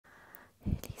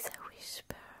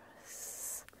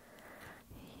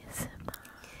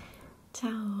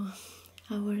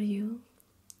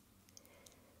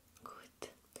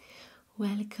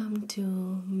Welcome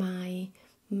to my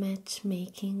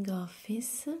matchmaking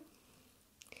office.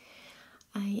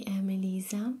 I am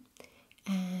Elisa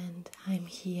and I'm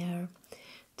here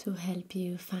to help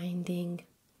you finding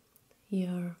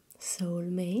your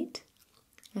soulmate,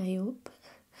 I hope.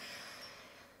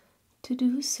 To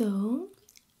do so,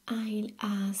 I'll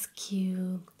ask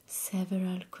you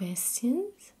several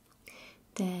questions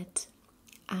that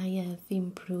I have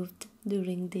improved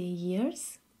during the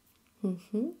years.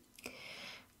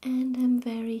 And I'm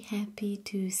very happy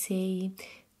to say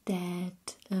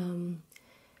that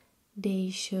they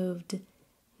showed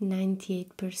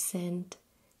 98%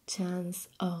 chance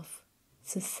of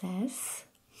success.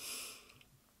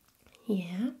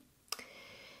 Yeah.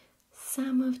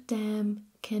 Some of them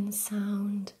can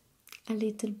sound a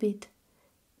little bit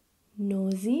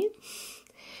nosy,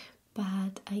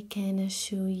 but I can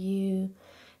assure you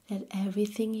that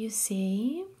everything you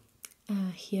say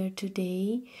here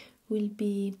today will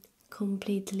be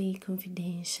completely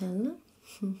confidential.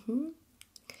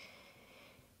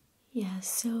 Yeah,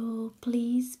 so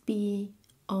please be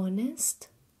honest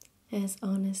as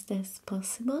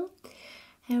possible,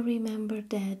 and remember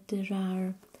that there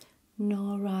are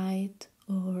no right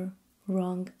or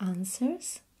wrong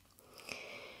answers.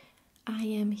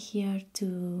 I'm not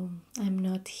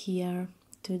here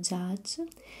to judge,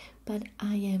 but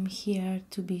I am here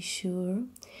to be sure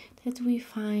that we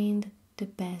find the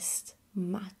best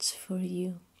match for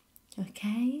you.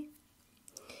 Okay?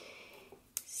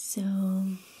 So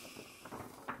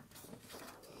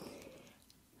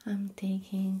I'm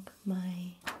taking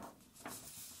my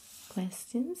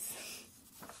questions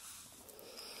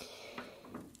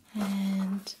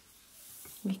and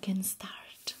we can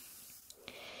start.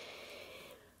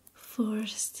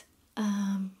 First,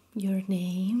 your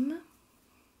name.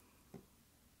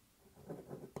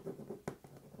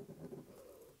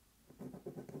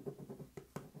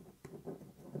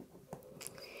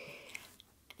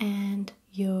 And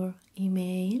your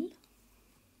email.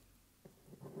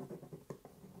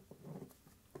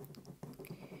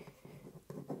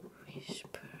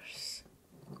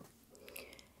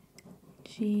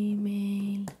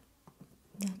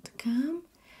 whispers@gmail.com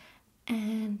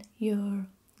and your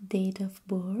date of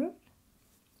birth.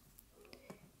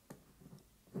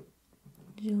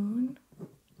 June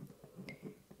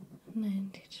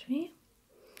 93.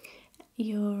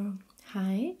 Your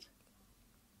height.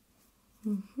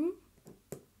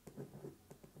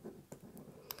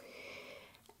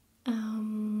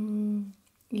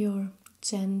 Your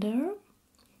gender.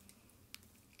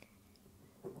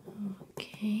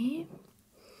 Okay.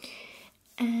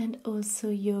 And also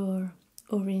your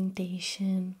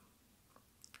orientation.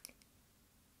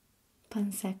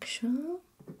 Pansexual.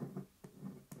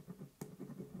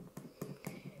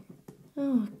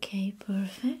 Okay,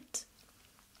 perfect.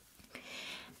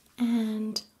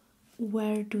 And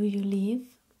where do you live?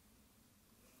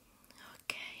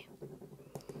 Okay.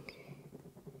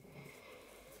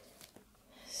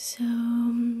 So,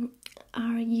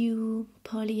 are you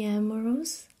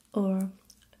polyamorous or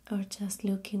just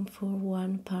looking for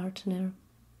one partner?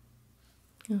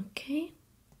 Okay.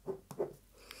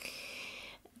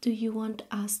 Do you want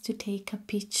us to take a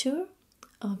picture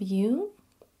of you?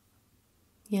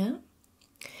 Yeah?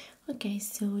 Okay,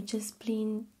 so just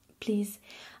please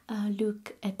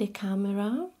look at the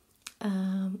camera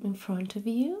in front of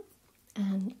you,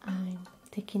 and I'm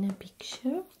taking a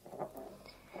picture.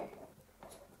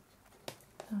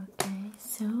 Okay,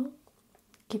 so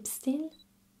keep still.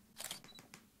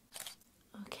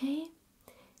 Okay,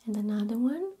 and another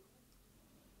one.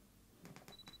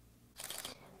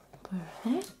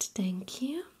 Perfect, thank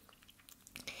you.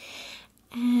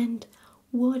 And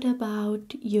what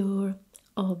about your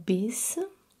hobbies?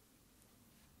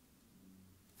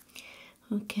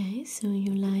 Okay, so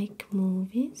you like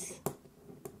movies.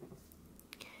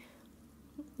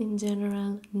 In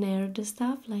general, nerd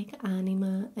stuff like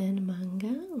anime and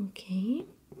manga. Okay.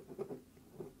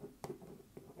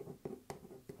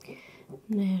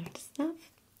 Nerd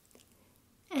stuff.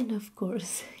 And of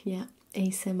course, yeah,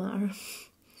 ASMR.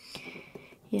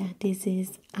 Yeah, this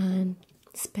is a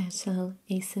special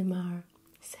ASMR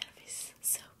service.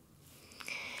 So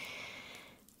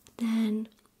then,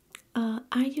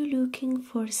 are you looking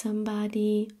for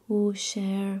somebody who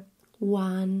share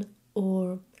one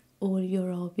or all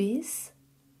your hobbies?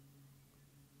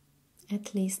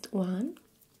 At least one?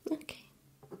 Okay.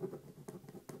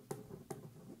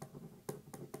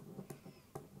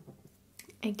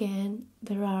 Again,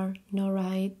 there are no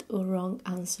right or wrong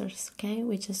answers, okay?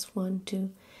 We just want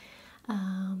to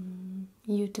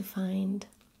you to find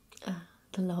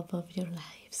the love of your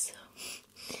life. So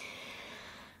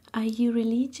Are you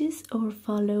religious or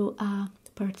follow a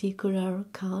particular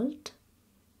cult?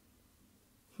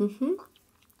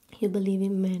 You believe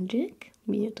in magic?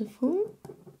 Beautiful.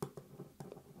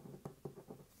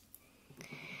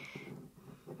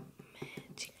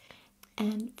 Magic.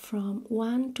 And from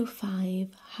 1 to 5,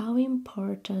 how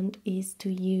important is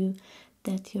to you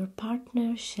that your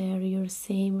partner share your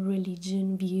same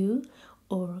religion view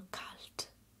or cult?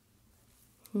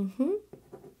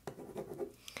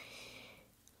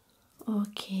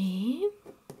 Okay.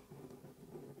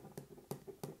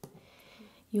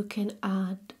 You can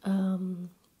add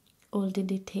all the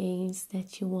details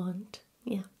that you want.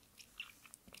 Yeah.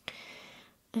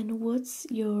 And what's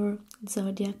your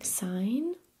zodiac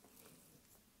sign?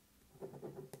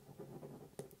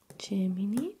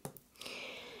 Gemini.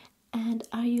 And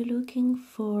are you looking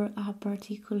for a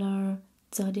particular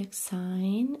zodiac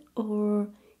sign, or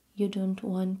you don't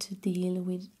want to deal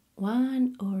with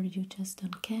one, or you just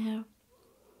don't care?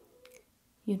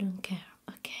 You don't care.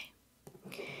 Okay.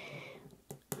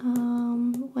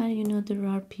 Well, you know, there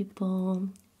are people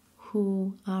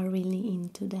who are really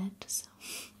into that. So,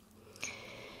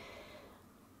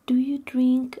 do you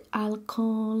drink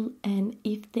alcohol? And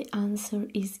if the answer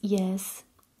is yes,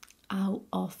 how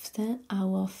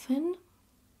often?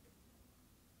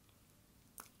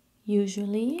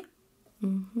 Usually,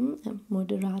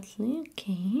 moderately.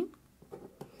 Okay.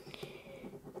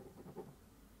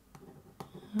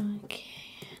 Okay.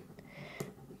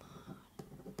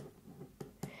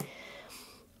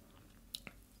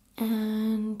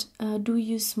 And do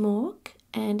you smoke?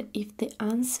 And if the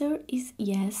answer is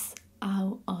yes,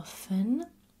 how often?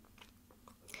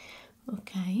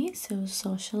 Okay, so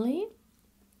socially,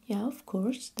 yeah, of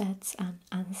course, that's an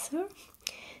answer.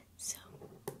 So,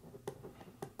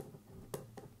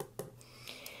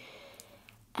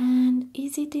 and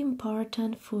is it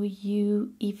important for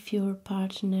you if your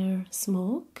partner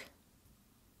smoke?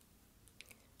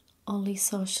 Only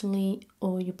socially,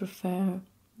 or you prefer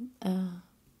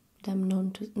them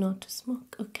not to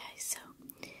smoke? Okay, so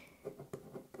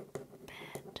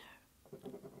better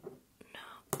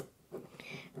no,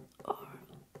 or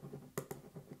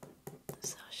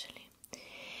socially.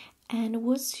 And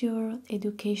what's your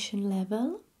education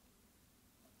level?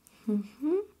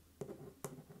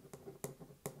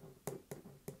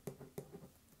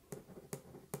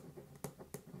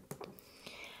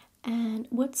 And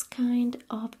what kind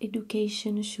of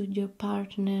education should your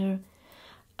partner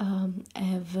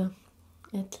have,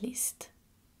 at least,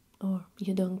 or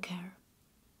you don't care?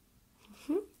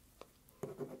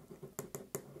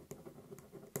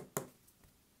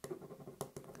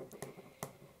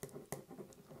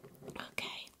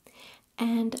 Okay.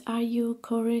 And are you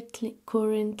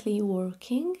currently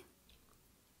working?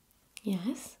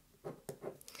 Yes.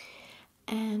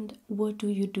 And what do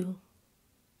you do?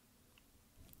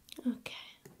 Okay.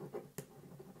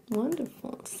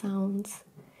 Wonderful. Sounds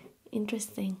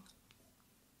interesting.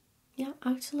 Yeah,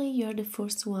 actually you're the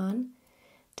first one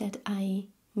that I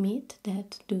meet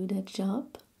that do that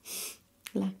job.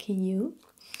 Lucky you.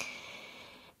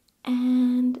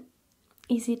 And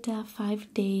is it a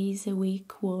 5 days a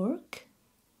week work?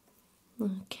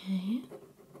 Okay.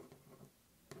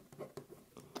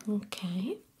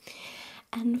 Okay.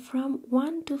 And from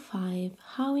 1 to 5,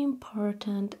 how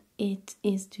important it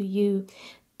is to you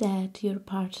that your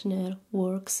partner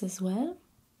works as well?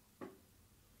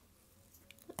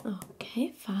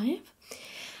 Okay, 5.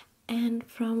 And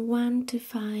from 1 to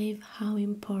 5, how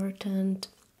important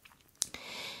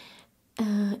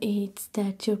it's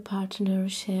that your partner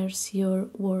shares your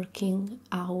working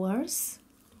hours,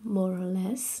 more or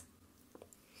less?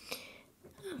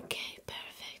 Okay,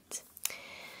 perfect.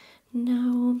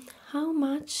 Now, how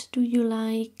much do you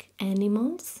like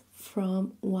animals?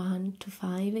 From 1 to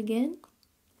 5 again.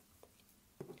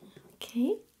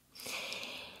 Okay.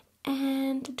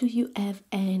 And do you have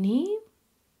any?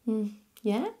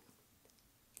 Yeah?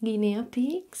 Guinea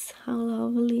pigs, how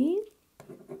lovely.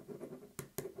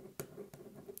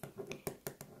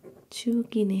 2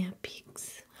 guinea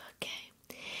pigs. Okay.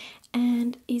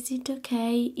 And is it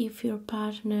okay if your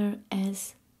partner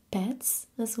has pets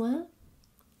as well?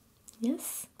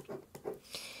 Yes.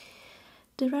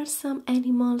 There are some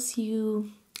animals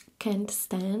you can't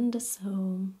stand,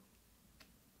 so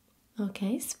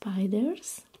okay,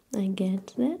 spiders, I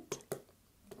get that.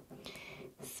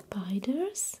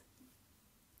 Spiders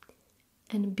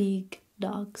and big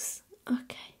dogs.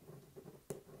 Okay.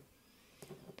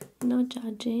 No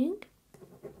judging.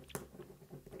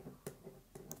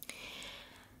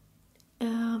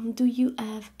 Do you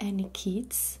have any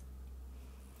kids?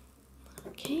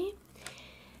 Okay.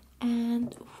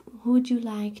 And would you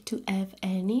like to have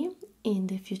any? in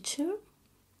the future?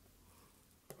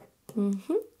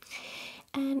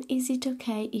 And is it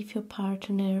okay if your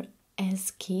partner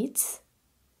has kids?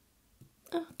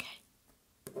 Okay.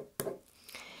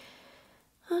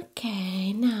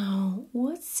 Okay, now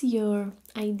what's your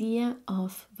idea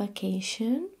of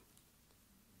vacation?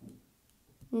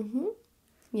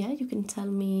 Yeah, you can tell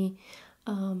me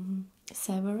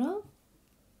several.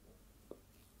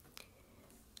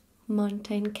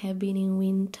 Mountain cabin in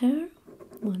winter,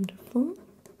 wonderful.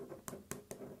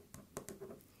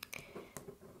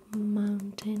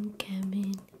 Mountain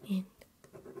cabin in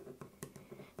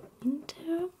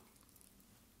winter.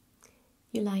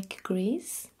 You like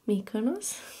Greece,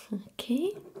 Mykonos,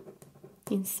 okay.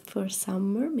 For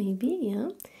summer, maybe, yeah.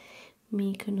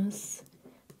 Mykonos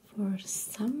for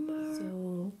summer.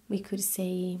 So we could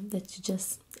say that you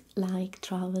just like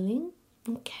traveling,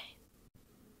 okay.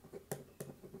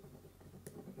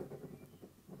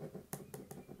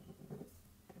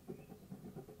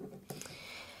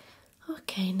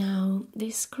 Okay, now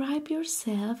describe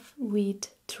yourself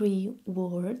with 3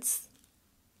 words.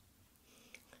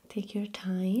 Take your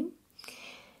time.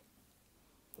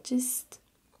 Just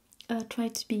try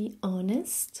to be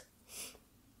honest,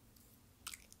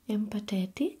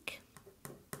 empathetic,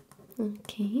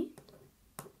 okay,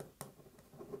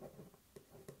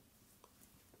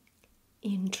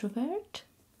 introvert.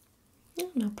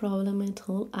 No problem at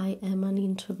all. I am an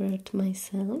introvert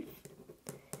myself.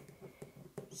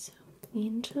 So,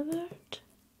 introvert.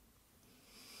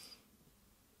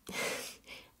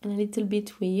 And a little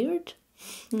bit weird.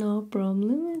 No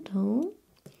problem at all.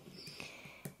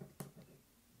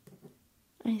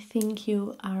 I think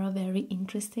you are a very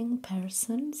interesting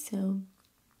person, so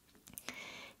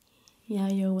yeah,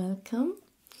 you're welcome.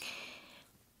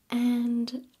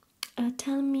 And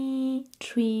tell me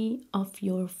 3 of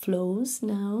your flaws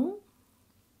now.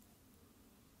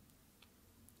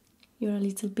 You're a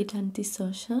little bit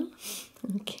antisocial,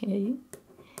 okay.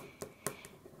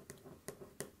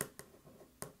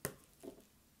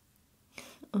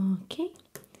 Okay.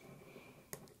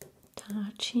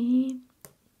 Touchy.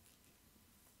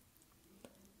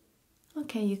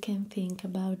 Okay, you can think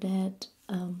about that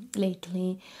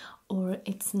lately, or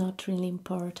it's not really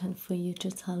important for you to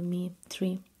tell me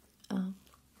 3.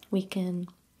 We can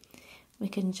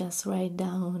just write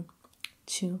down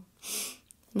 2.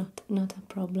 Not a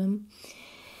problem.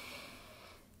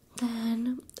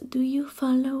 Then, do you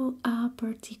follow a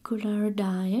particular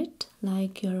diet,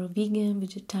 like you're a vegan,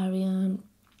 vegetarian,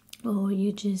 or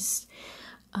you just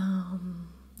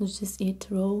eat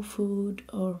raw food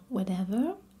or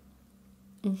whatever?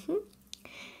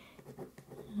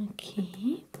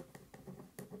 Okay.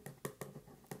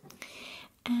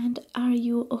 And are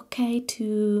you okay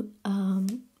to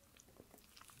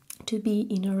be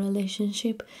in a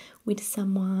relationship with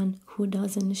someone who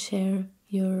doesn't share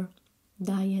your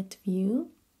diet view?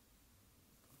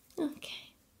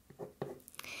 Okay.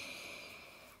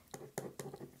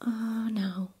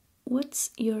 Now,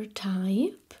 what's your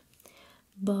type,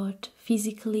 but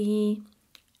physically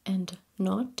and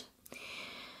not?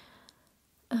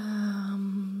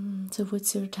 So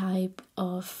what's your type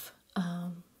of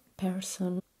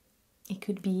person? It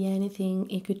could be anything.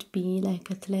 It could be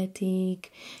like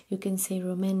athletic, you can say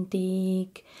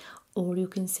romantic, or you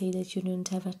can say that you don't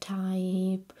have a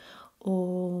type,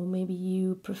 or maybe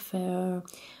you prefer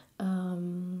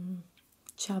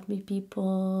chubby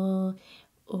people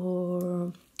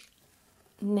or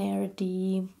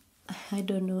nerdy. I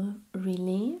don't know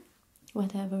really.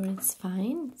 Whatever, it's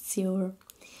fine. It's your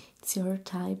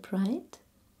type, right?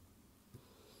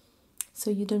 So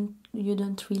you don't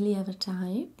really have a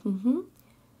type,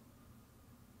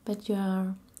 but you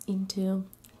are into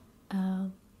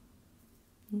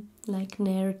like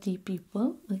nerdy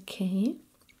people, okay?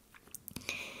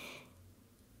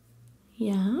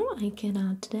 Yeah, I can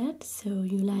add that. So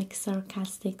you like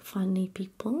sarcastic, funny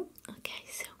people, okay?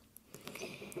 So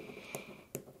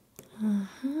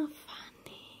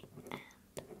funny and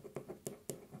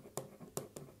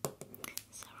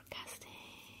sarcastic.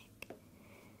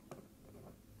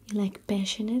 You like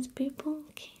passionate people,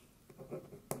 okay?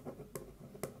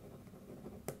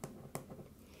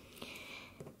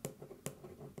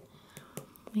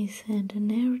 We said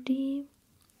nerdy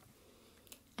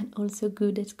and also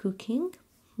good at cooking.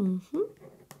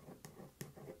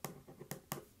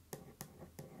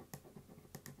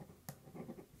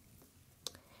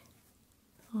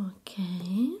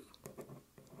 Okay.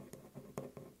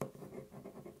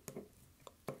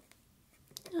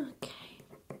 Okay.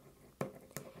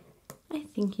 I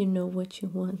think you know what you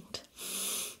want.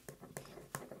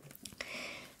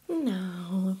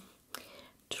 Now,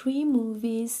 3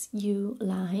 movies you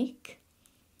like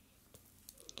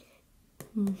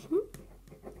I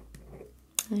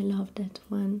love that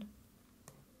one.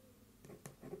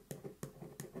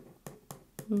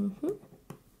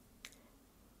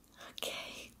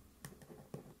 Okay.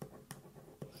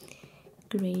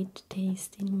 Great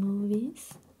taste in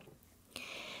movies.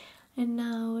 And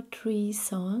now 3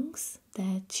 songs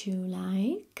that you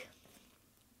like.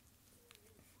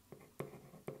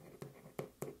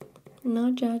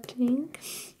 No judging.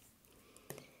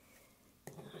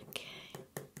 Okay.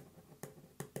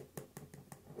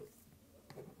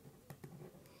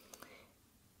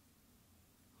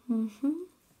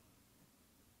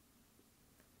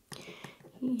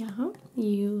 Yeah,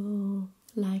 you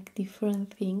like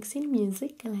different things in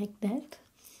music, like that.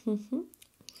 And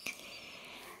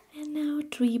now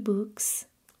 3 books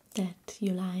that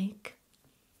you like.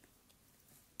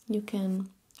 You can,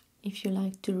 if you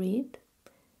like to read.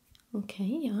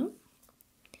 Okay, yeah.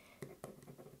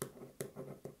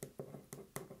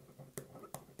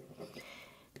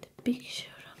 The Picture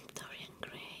of Dorian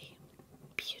Gray.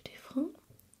 Beautiful.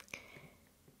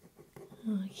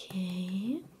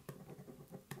 Okay.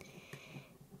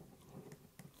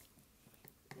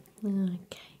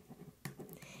 Okay.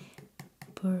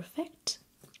 Perfect.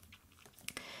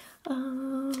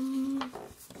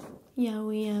 Yeah,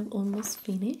 we have almost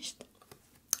finished.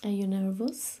 Are you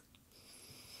nervous?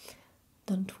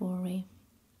 Don't worry.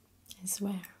 I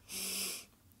swear.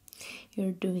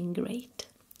 You're doing great.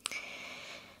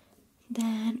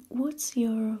 Then, what's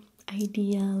your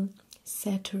ideal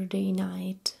Saturday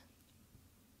night?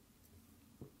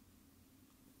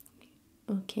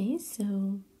 Okay,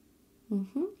 so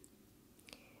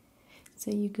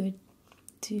so you go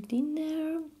to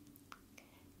dinner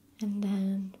and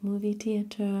then movie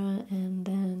theater and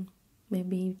then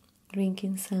maybe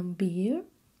drinking some beer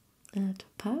at a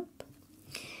pub.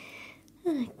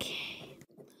 Okay,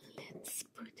 let's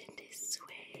put it this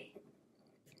way.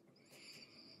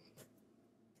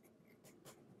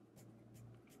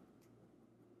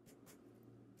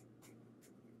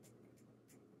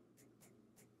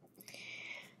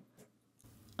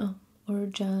 Oh, or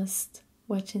just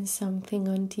watching something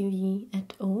on TV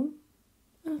at home.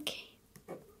 Okay.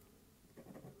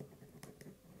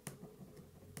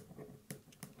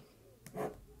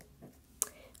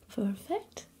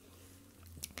 Perfect.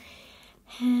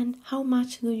 And how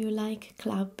much do you like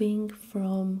clubbing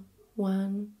from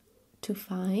 1 to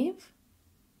 5?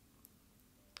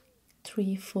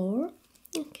 3, 4?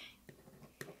 Okay.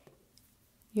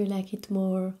 You like it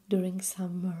more during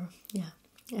summer. Yeah,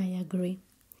 I agree.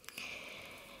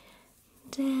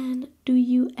 Then, do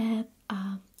you have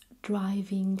a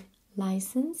driving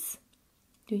license?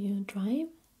 Do you drive?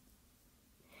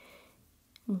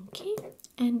 Okay.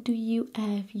 And do you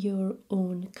have your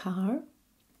own car?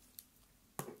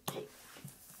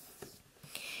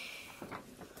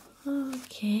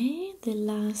 Okay, the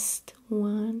last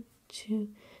 1, 2,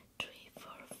 3,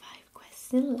 4, 5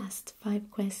 questions. Last 5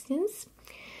 questions.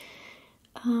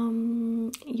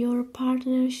 Your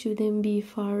partner shouldn't be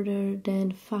farther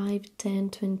than 5, 10,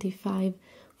 25,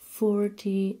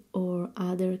 40 or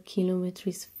other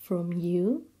kilometers from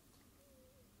you.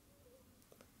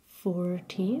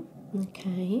 40,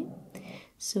 okay.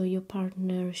 So your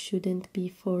partner shouldn't be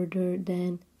further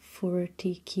than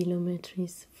 40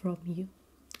 kilometers from you.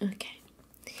 Okay.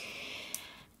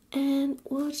 And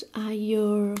what are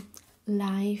your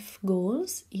life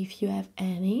goals, if you have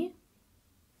any?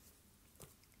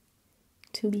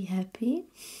 To be happy.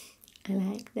 I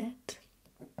like that.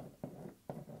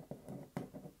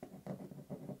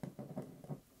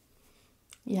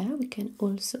 Yeah, we can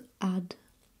also add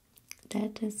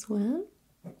that as well.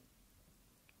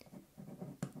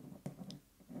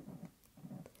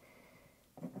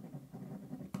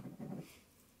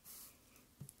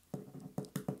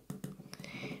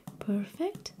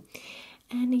 Perfect.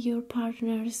 And your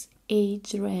partner's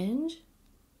age range?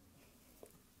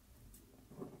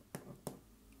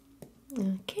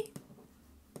 Okay.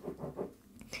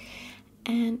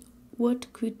 And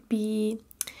what could be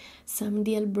some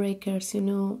deal breakers,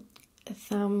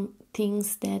 some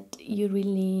things that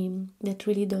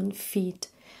really don't fit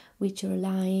with your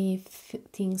life,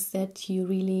 things that you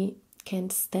really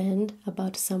can't stand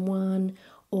about someone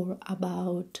or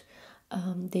about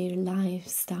their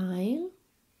lifestyle?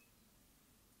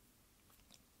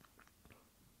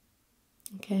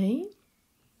 Okay,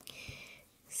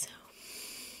 so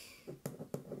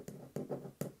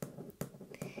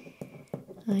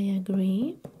I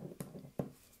agree.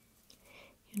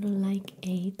 You don't like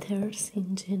haters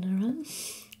in general.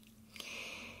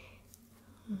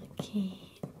 Okay.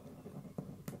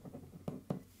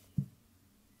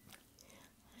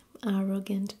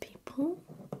 Arrogant people.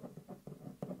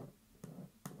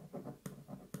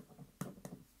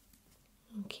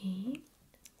 Okay,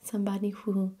 somebody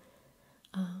who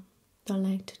don't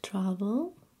like to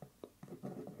travel.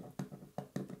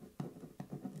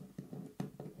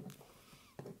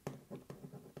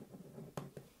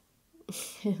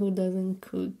 Who doesn't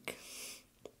cook?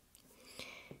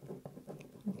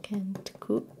 Can't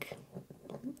cook.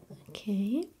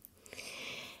 Okay.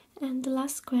 And the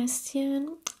last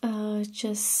question,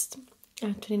 just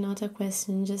actually not a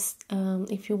question, just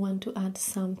if you want to add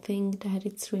something that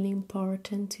it's really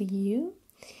important to you,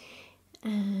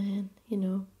 and you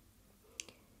know,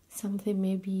 something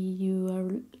maybe you are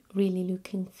really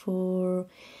looking for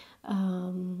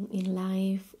in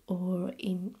life or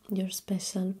in your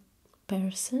special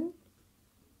person.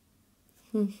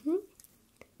 Okay.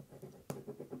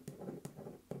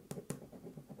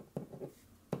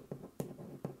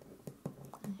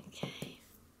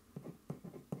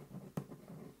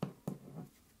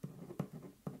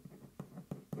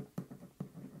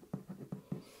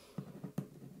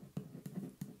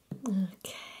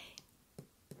 Okay.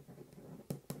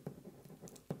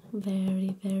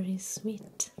 Very, very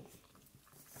sweet.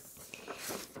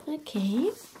 Okay,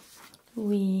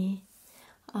 we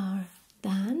are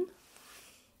done.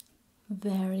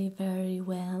 Very, very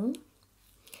well.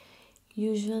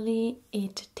 Usually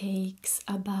it takes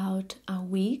about a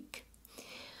week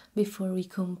before we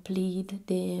complete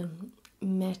the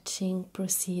matching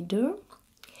procedure,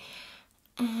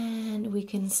 and we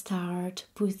can start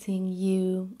putting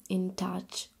you in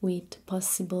touch with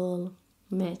possible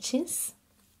matches.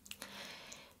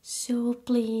 So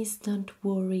please don't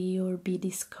worry or be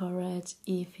discouraged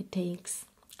if it takes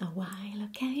a while,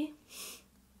 okay?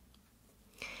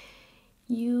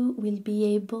 You will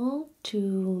be able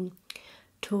to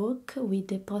talk with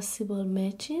the possible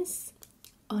matches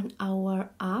on our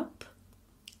app,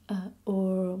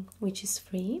 or which is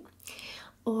free,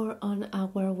 or on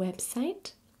our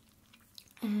website,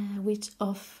 which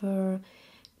offer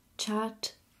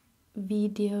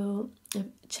video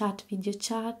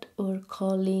chat or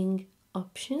calling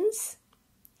options.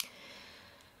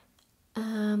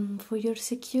 For your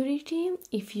security,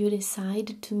 if you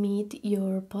decide to meet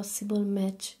your possible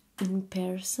match in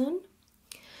person,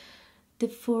 the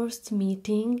first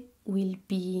meeting will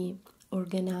be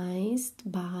organized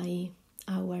by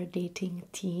our dating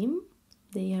team.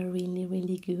 They are really,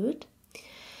 really good,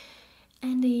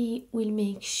 and they will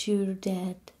make sure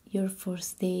that your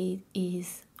first date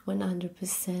is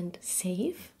 100%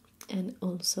 safe and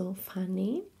also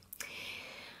funny.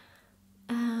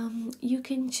 You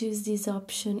can choose this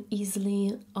option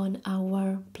easily on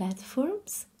our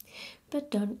platforms,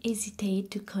 but don't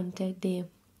hesitate to contact the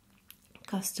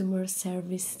customer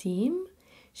service team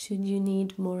should you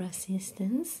need more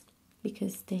assistance,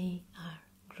 because they are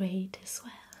great as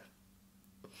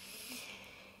well.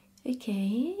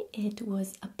 Okay, it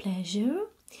was a pleasure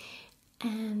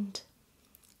and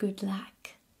good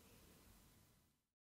luck.